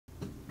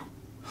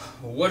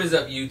What is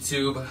up,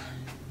 YouTube?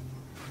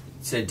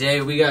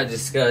 Today we gotta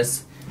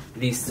discuss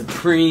the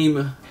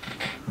Supreme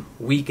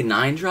Week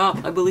 9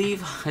 drop, I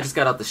believe. I just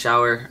got out the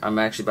shower. I'm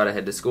actually about to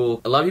head to school.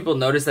 A lot of people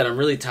notice that I'm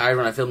really tired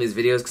when I film these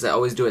videos because I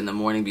always do it in the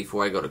morning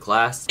before I go to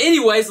class.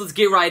 Anyways, let's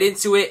get right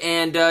into it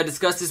and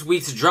discuss this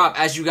week's drop.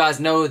 As you guys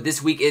know,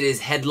 this week it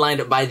is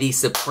headlined by the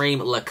Supreme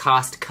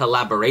Lacoste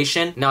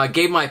collaboration. Now, I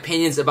gave my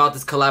opinions about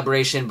this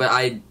collaboration, but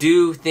I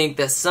do think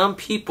that some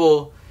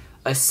people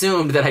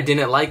assumed that I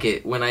didn't like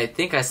it, when I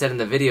think I said in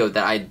the video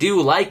that I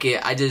do like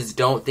it. I just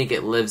don't think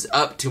it lives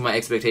up to my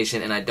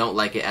expectation, and I don't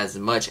like it as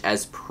much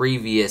as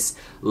previous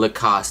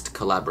Lacoste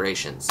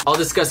collaborations. I'll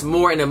discuss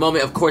more in a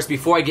moment. Of course,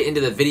 before I get into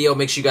the video,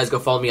 make sure you guys go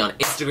follow me on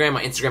Instagram.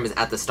 My Instagram is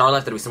 @thestarlife.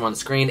 That'll be somewhere on the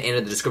screen and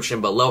in the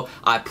description below.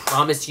 I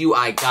promise you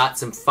I got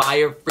some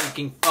fire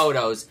freaking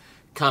photos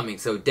coming,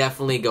 so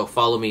definitely go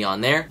follow me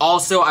on there.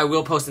 Also, I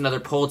will post another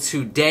poll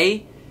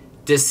today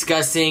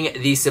discussing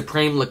the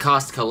Supreme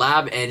Lacoste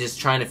collab and just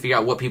trying to figure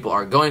out what people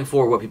are going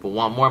for, what people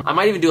want more. I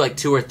might even do like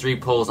 2 or 3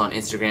 polls on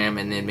Instagram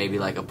and then maybe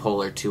like a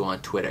poll or 2 on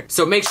Twitter.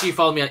 So make sure you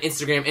follow me on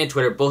Instagram and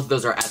Twitter. Both of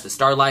those are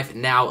 @thestarlife.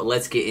 Now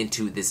let's get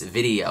into this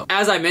video.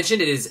 As I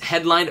mentioned, it is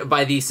headlined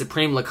by the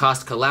Supreme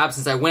Lacoste collab.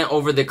 Since I went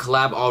over the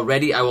collab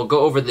already, I will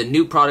go over the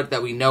new product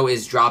that we know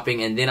is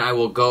dropping, and then I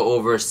will go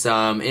over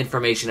some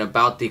information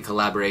about the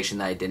collaboration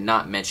that I did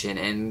not mention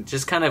and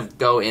just kind of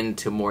go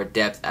into more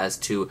depth as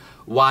to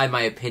why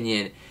my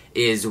opinion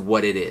is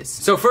what it is.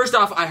 So first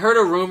off, I heard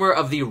a rumor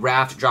of the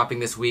Raft dropping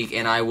this week,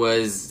 and I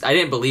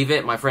didn't believe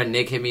it. My friend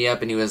Nick hit me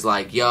up and he was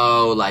like,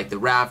 yo, like the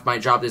Raft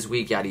might drop this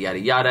week, yada yada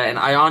yada. And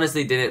I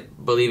honestly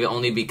didn't believe it,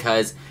 only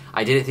because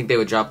I didn't think they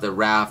would drop the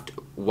Raft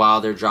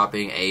while they're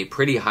dropping a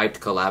pretty hyped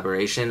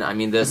collaboration. I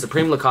mean, the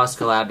Supreme Lacoste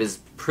collab is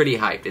pretty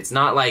hyped. It's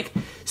not like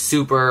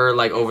super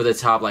like over the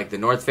top like the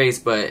North Face,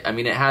 but I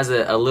mean it has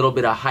a little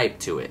bit of hype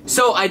to it.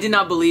 So I did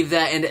not believe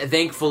that, and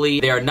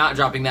thankfully they are not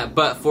dropping that.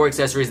 But for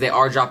accessories, they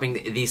are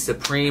dropping the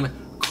Supreme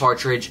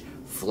cartridge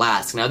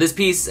flask. Now this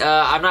piece,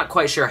 I'm not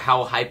quite sure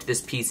how hyped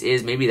this piece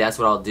is. Maybe that's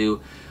what I'll do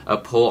a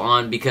poll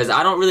on, because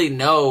I don't really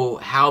know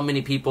how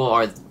many people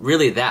are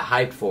really that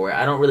hyped for it.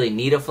 I don't really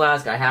need a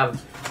flask. I have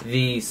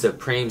the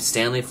Supreme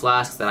Stanley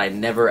flasks that I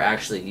never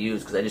actually use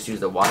because I just use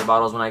the water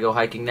bottles when I go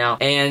hiking now.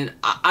 And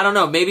I don't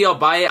know, maybe I'll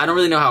buy it. I don't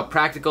really know how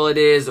practical it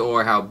is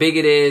or how big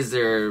it is,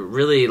 or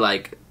really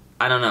like,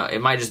 I don't know. It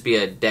might just be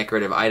a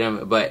decorative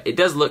item, but it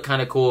does look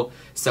kind of cool,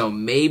 so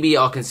maybe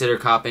I'll consider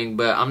copping,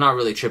 but I'm not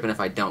really tripping if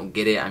I don't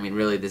get it. I mean,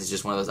 really, this is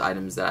just one of those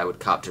items that I would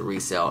cop to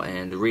resell,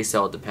 and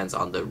resale depends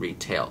on the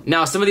retail.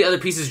 Now, some of the other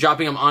pieces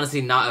dropping I'm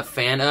honestly not a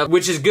fan of,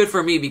 which is good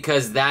for me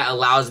because that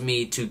allows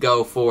me to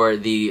go for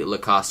the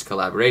Lacoste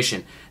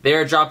collaboration. They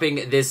are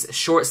dropping this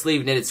short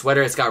sleeve knitted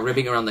sweater. It's got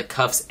ribbing around the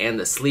cuffs and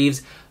the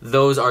sleeves.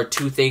 Those are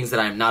 2 things that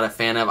I'm not a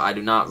fan of. I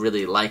do not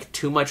really like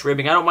too much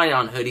ribbing. I don't mind it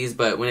on hoodies,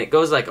 but when it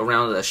goes like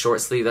around the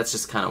short sleeve, that's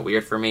just kind of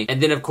weird for me. And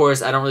then of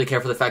course, I don't really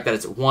care for the fact that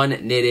it's 1,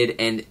 knitted,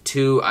 and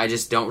 2, I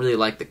just don't really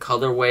like the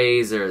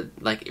colorways or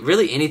like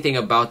really anything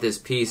about this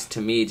piece.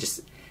 To me,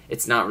 just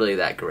it's not really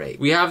that great.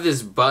 We have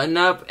this button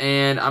up,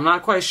 and I'm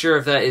not quite sure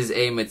if that is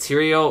a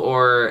material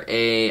or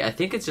I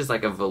think it's just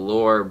like a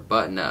velour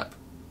button up,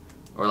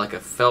 or like a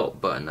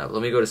felt button up.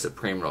 Let me go to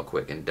Supreme real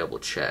quick and double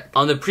check.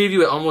 On the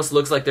preview, it almost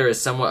looks like there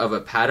is somewhat of a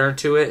pattern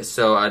to it,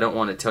 so I don't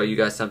want to tell you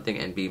guys something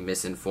and be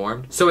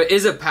misinformed. So it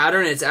is a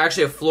pattern. It's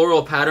actually a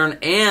floral pattern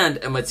and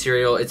a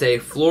material. It's a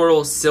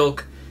floral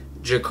silk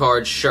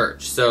jacquard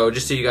shirt. So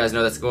just so you guys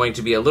know, that's going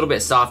to be a little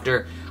bit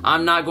softer.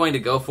 I'm not going to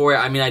go for it.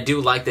 I mean, I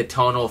do like the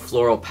tonal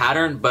floral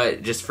pattern,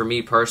 but just for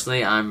me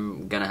personally,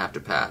 I'm gonna have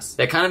to pass.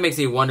 That kind of makes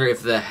me wonder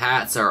if the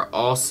hats are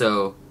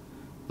also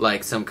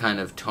like some kind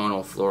of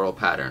tonal floral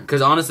pattern,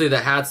 because honestly the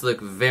hats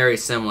look very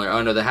similar.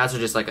 Oh no, the hats are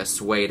just like a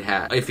suede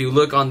hat. If you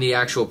look on the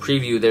actual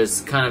preview, there's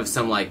kind of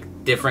some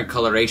like different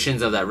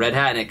colorations of that red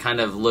hat, and it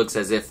kind of looks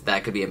as if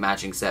that could be a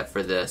matching set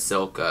for the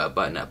silk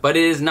button up, but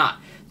it is not.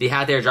 The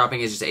hat they're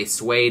dropping is just a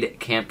suede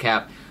camp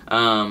cap.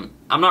 I'm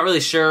not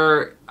really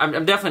sure. I'm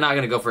definitely not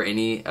going to go for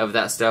any of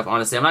that stuff,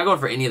 honestly. I'm not going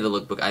for any of the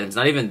lookbook items,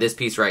 not even this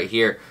piece right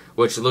here,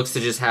 which looks to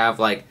just have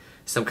like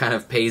some kind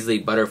of paisley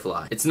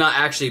butterfly. It's not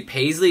actually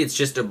paisley, it's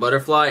just a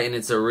butterfly, and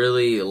it's a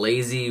really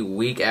lazy,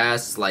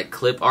 weak-ass, like,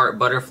 clip art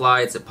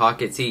butterfly. It's a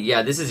pocket tee.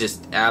 Yeah, this is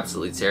just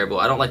absolutely terrible.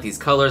 I don't like these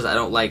colors. I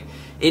don't like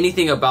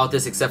anything about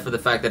this except for the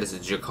fact that it's a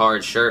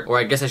jacquard shirt, or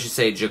I guess I should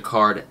say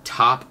jacquard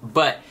top.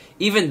 But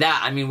even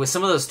that, I mean, with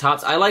some of those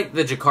tops, I like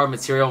the jacquard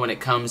material when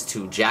it comes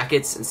to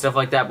jackets and stuff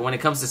like that, but when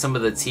it comes to some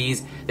of the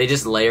tees, they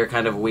just layer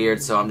kind of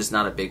weird, so I'm just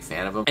not a big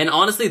fan of them. And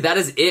honestly, that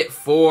is it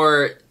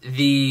for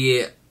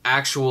the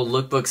actual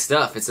lookbook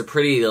stuff. It's a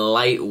pretty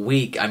light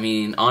week. I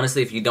mean,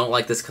 honestly, if you don't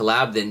like this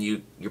collab, then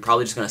you're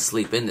probably just gonna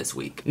sleep in this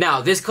week.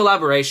 Now, this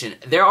collaboration,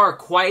 there are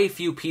quite a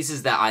few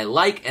pieces that I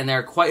like, and there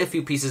are quite a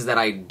few pieces that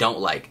I don't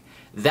like.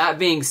 That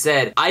being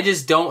said, I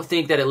just don't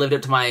think that it lived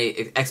up to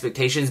my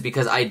expectations,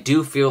 because I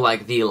do feel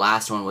like the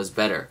last one was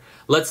better.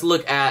 Let's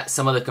look at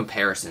some of the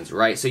comparisons,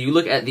 right? So you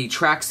look at the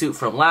tracksuit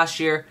from last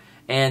year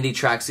and the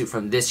tracksuit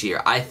from this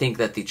year. I think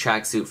that the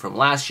tracksuit from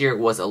last year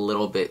was a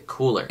little bit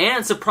cooler.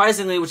 And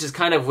surprisingly, which is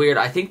kind of weird,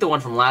 I think the one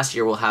from last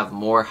year will have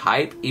more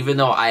hype, even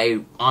though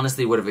I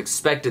honestly would have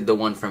expected the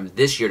one from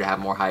this year to have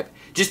more hype,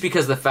 just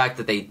because of the fact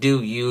that they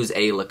do use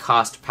a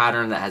Lacoste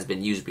pattern that has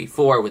been used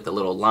before with the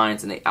little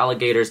lines and the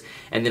alligators,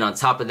 and then on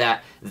top of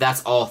that,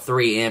 that's all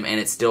 3M and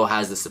it still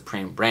has the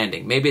Supreme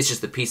branding. Maybe it's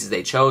just the pieces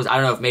they chose. I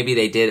don't know if maybe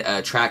they did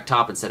a track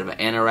top instead of an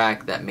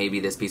anorak, that maybe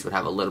this piece would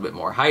have a little bit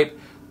more hype,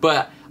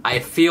 but I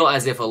feel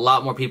as if a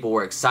lot more people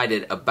were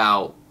excited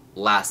about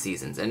last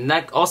season's, and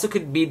that also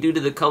could be due to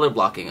the color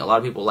blocking. A lot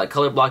of people like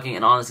color blocking,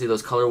 and honestly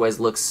those colorways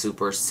looked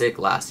super sick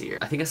last year.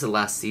 I think I said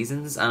last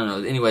season's? I don't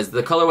know. Anyways,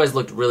 the colorways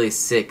looked really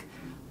sick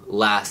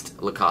last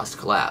Lacoste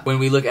collab. When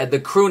we look at the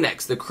crew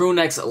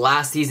necks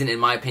last season, in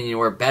my opinion,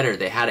 were better.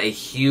 They had a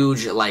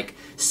huge, like,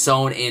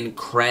 sewn in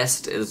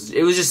crest. It was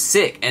just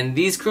sick. And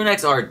these crew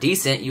necks are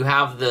decent. You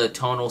have the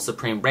tonal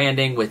Supreme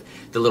branding with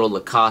the little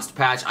Lacoste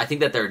patch. I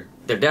think that they're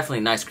definitely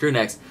nice crew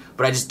necks,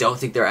 but I just don't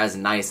think they're as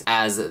nice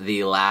as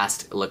the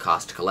last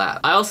Lacoste collab.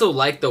 I also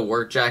like the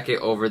work jacket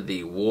over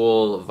the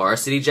wool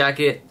varsity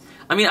jacket.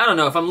 I mean, I don't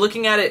know, if I'm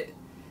looking at it,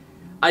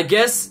 I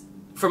guess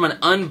from an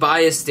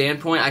unbiased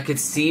standpoint, I could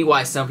see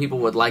why some people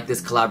would like this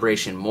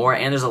collaboration more,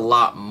 and there's a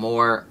lot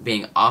more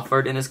being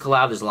offered in this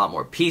collab. There's a lot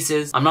more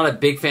pieces. I'm not a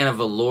big fan of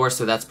velour,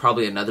 so that's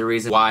probably another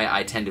reason why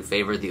I tend to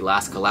favor the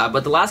last collab,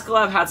 but the last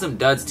collab had some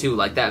duds too,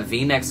 like that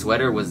V-neck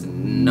sweater was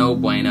no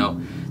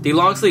bueno. The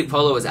long sleeve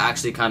polo was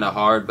actually kind of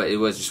hard, but it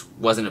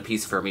wasn't a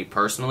piece for me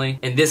personally.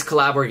 In this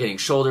collab, we're getting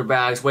shoulder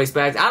bags, waist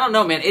bags. I don't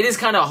know, man. It is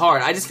kind of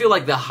hard. I just feel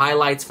like the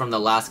highlights from the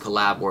last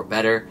collab were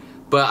better,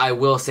 but I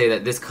will say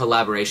that this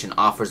collaboration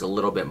offers a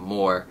little bit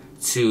more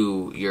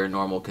to your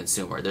normal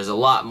consumer. There's a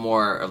lot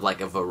more of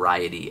like a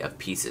variety of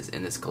pieces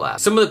in this collab.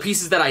 Some of the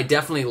pieces that I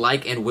definitely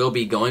like and will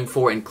be going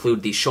for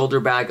include the shoulder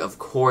bag, of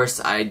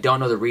course. I don't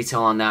know the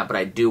retail on that, but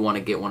I do want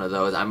to get one of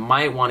those. I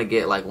might want to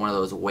get like one of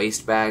those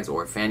waist bags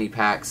or fanny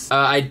packs.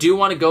 I do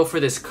want to go for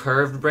this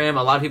curved brim.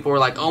 A lot of people were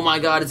like, oh my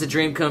god, it's a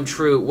dream come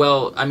true.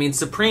 Well, I mean,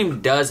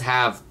 Supreme does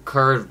have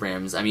curved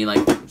brims. I mean,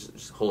 like,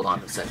 just hold on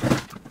a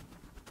second.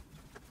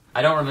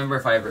 I don't remember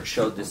if I ever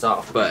showed this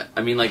off, but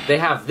I mean, like, they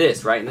have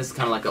this, right? And this is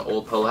kind of like an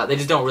old polo hat. They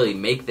just don't really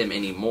make them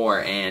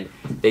anymore, and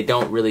they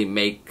don't really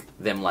make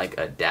them like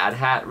a dad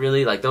hat,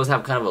 really. Like, those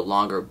have kind of a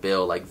longer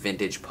bill, like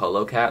vintage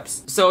polo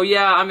caps. So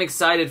yeah, I'm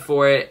excited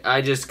for it. I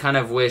just kind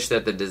of wish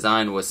that the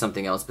design was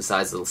something else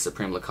besides the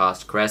Supreme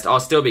Lacoste crest. I'll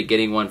still be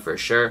getting one for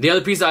sure. The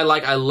other piece I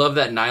like, I love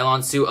that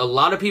nylon suit. A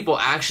lot of people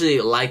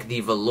actually like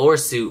the velour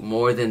suit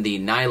more than the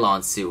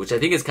nylon suit, which I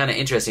think is kind of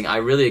interesting. I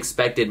really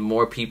expected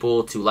more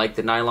people to like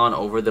the nylon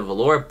over the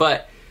velour,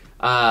 but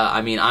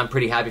I mean, I'm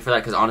pretty happy for that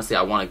because honestly,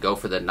 I want to go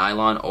for the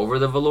nylon over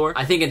the velour.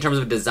 I think in terms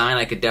of design,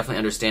 I could definitely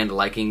understand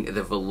liking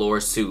the velour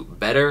suit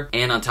better.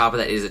 And on top of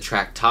that, it is a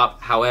track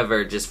top.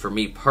 However, just for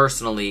me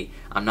personally,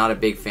 I'm not a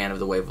big fan of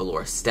the way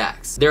velour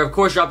stacks. They're of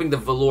course dropping the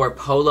velour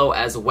polo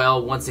as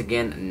well. Once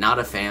again, not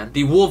a fan.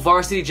 The wool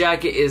varsity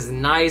jacket is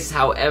nice.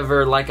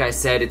 However, like I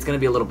said, it's going to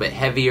be a little bit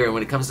heavier. And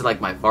when it comes to like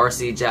my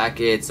varsity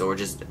jackets or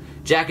just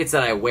jackets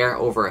that I wear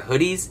over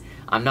hoodies,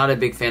 I'm not a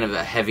big fan of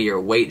a heavier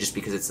weight just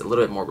because it's a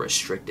little bit more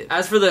restrictive.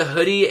 As for the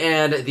hoodie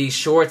and the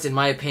shorts, in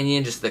my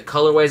opinion, just the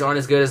colorways aren't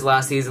as good as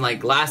last season.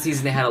 Like last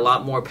season, they had a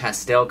lot more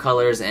pastel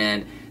colors,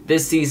 and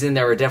this season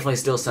there were definitely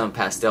still some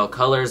pastel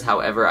colors.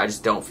 However, I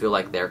just don't feel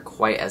like they're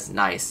quite as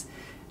nice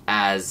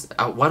as,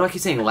 why do I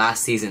keep saying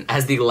last season,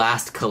 as the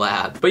last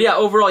collab. But yeah,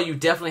 overall, you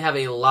definitely have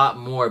a lot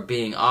more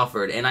being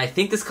offered, and I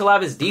think this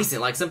collab is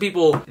decent. Like, some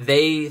people,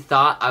 they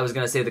thought I was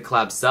gonna say the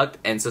collab sucked,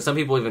 and so some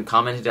people even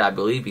commented, I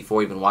believe,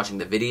 before even watching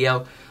the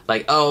video,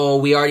 like, oh,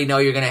 we already know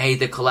you're gonna hate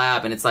the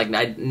collab, and it's like,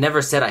 I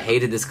never said I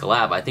hated this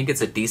collab. I think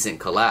it's a decent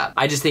collab.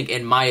 I just think,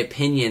 in my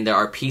opinion, there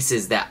are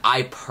pieces that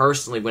I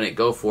personally wouldn't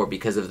go for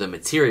because of the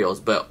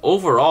materials, but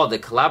overall, the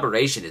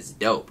collaboration is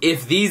dope.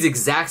 If these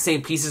exact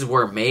same pieces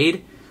were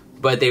made,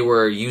 but they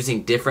were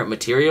using different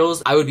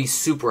materials, I would be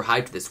super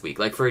hyped this week.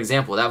 Like, for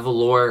example, that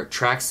velour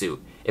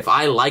tracksuit. If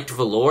I liked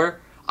velour,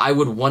 I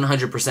would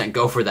 100%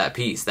 go for that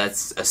piece.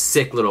 That's a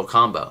sick little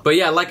combo. But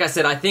yeah, like I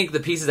said, I think the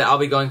pieces that I'll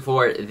be going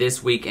for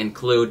this week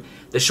include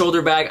the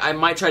shoulder bag. I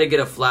might try to get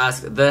a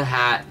flask, the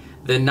hat,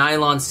 the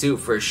nylon suit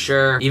for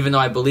sure, even though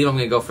I believe I'm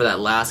going to go for that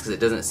last because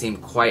it doesn't seem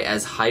quite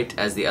as hyped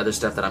as the other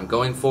stuff that I'm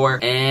going for.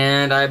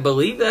 And I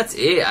believe that's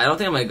it. I don't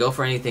think I'm going to go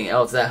for anything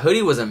else. That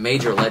hoodie was a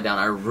major letdown.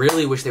 I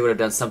really wish they would have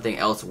done something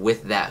else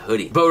with that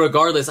hoodie. But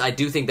regardless, I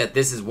do think that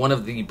this is one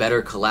of the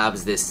better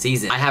collabs this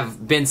season. I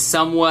have been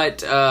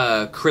somewhat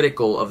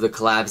critical of the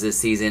collabs this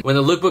season. When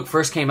the lookbook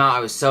first came out, I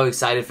was so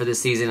excited for this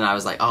season, and I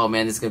was like, oh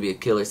man, this is going to be a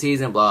killer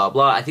season, blah, blah,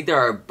 blah. I think there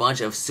are a bunch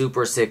of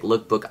super sick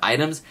lookbook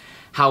items.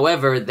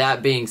 However,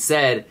 that being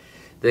said,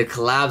 the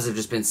collabs have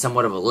just been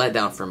somewhat of a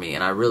letdown for me,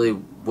 and I really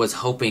was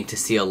hoping to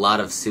see a lot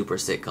of super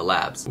sick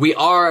collabs. We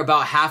are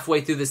about halfway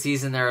through the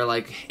season. There are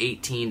like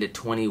 18 to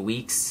 20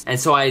 weeks, and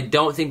so I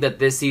don't think that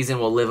this season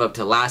will live up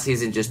to last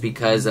season just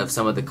because of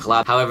some of the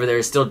collabs. However, there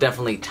is still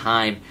definitely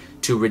time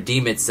to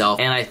redeem itself.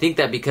 And I think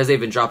that because they've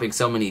been dropping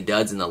so many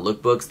duds in the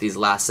lookbooks these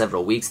last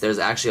several weeks, there's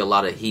actually a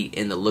lot of heat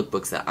in the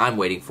lookbooks that I'm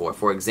waiting for.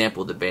 For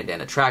example, the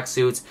bandana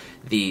tracksuits,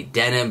 the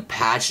denim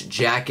patch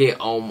jacket,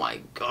 oh my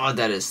god,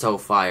 that is so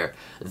fire.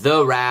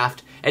 The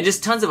raft, and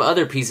just tons of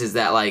other pieces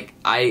that, like,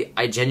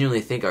 I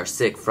genuinely think are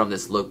sick from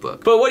this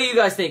lookbook. But what do you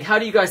guys think? How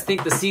do you guys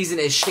think the season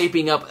is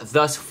shaping up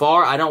thus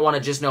far? I don't want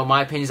to just know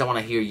my opinions. I want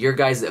to hear your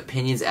guys'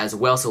 opinions as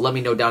well. So let me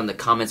know down in the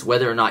comments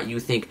whether or not you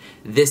think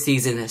this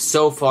season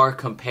so far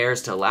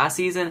compares to last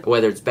season,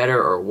 whether it's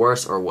better or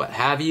worse or what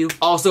have you.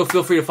 Also,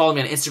 feel free to follow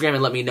me on Instagram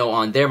and let me know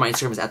on there. My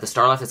Instagram is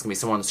 @thestarlife. That's going to be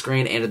somewhere on the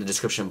screen and in the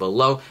description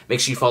below. Make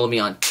sure you follow me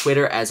on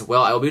Twitter as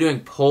well. I will be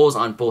doing polls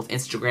on both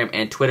Instagram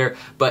and Twitter,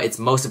 but it's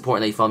most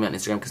important that you follow me on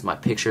Instagram because my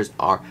pictures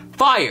are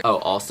fire. Oh,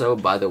 also,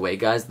 by the way,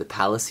 guys, the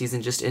Palace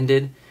season just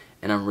ended,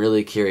 and I'm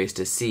really curious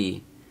to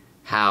see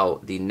how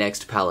the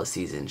next Palace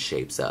season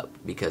shapes up,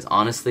 because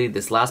honestly,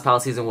 this last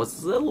Palace season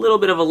was a little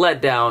bit of a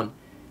letdown.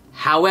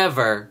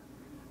 However,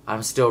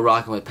 I'm still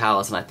rocking with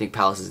Palace, and I think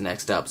Palace is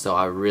next up, so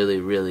I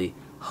really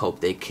hope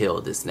they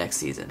kill this next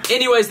season.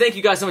 Anyways, thank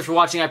you guys so much for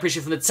watching. I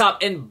appreciate it from the top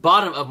and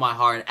bottom of my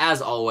heart, and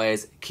as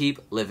always, keep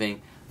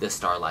living the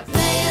star life.